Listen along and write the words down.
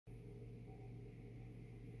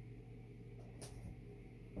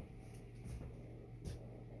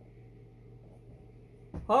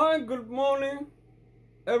Hi, good morning,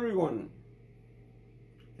 everyone.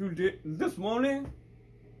 This morning,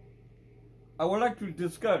 I would like to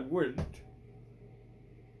discuss with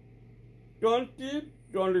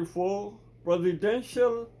 2024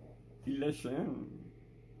 Presidential Election.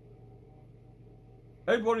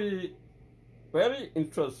 Everybody very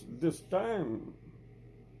interested this time.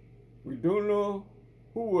 We don't know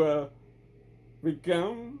who will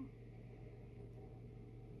become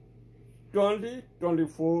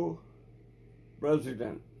 2024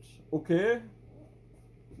 president. Okay?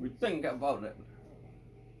 We think about it.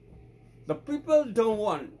 The people don't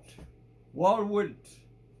want war with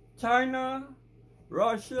China,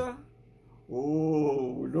 Russia.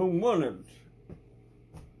 Oh, we don't want it.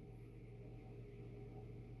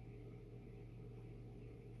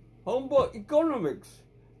 How about economics?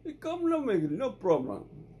 Economics, no problem.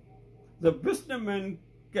 The businessmen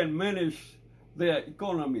can manage their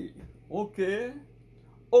economy. Okay?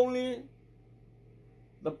 Only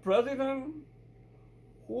the president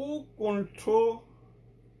who control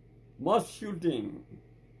mass shooting.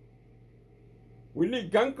 We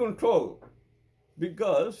need gun control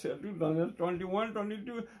because 2021,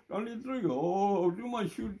 22, 23, oh, too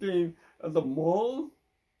much shooting at the mall,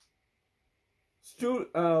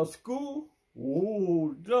 school,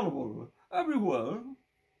 oh, terrible, everywhere.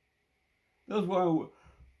 That's why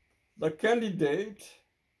the candidate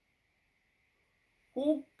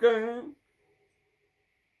who can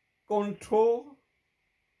control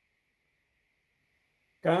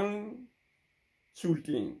gun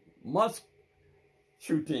shooting, mass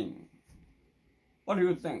shooting. What do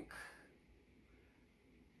you think?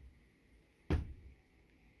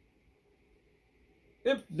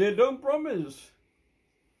 If they don't promise,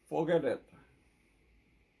 forget it.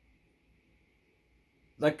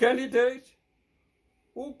 The candidate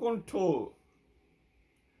who can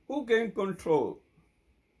control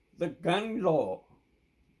the gun law,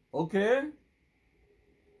 okay?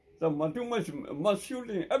 The too much mass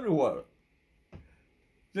shooting everywhere.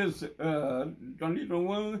 This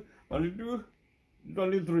 2021, 22,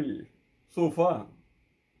 23 so far.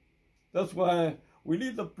 That's why we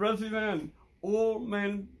need the president, old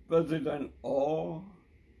man president, or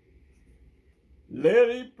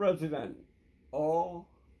lady president, or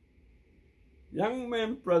young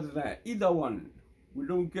man president, either one. We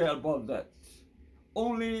don't care about that.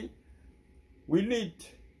 Only we need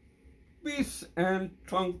peace and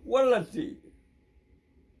tranquility.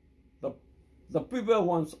 The people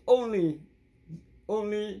wants only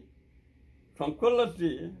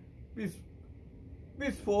tranquility,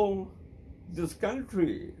 peaceful this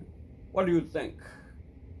country. What do you think?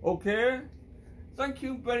 Okay? Thank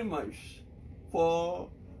you very much for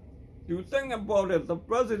you think about it. The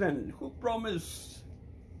president who promised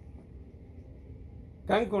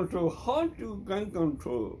gun control, how to gun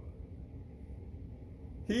control,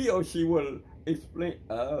 he or she will explain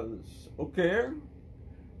us. Okay?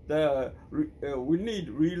 We need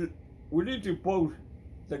to vote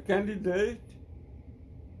the candidate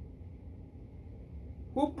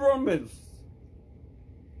who promised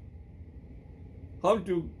how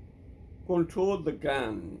to control the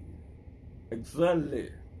gun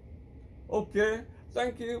exactly. Okay,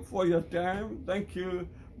 thank you for your time. Thank you,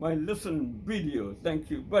 my listen video. Thank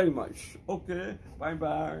you very much. Okay,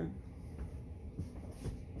 bye-bye.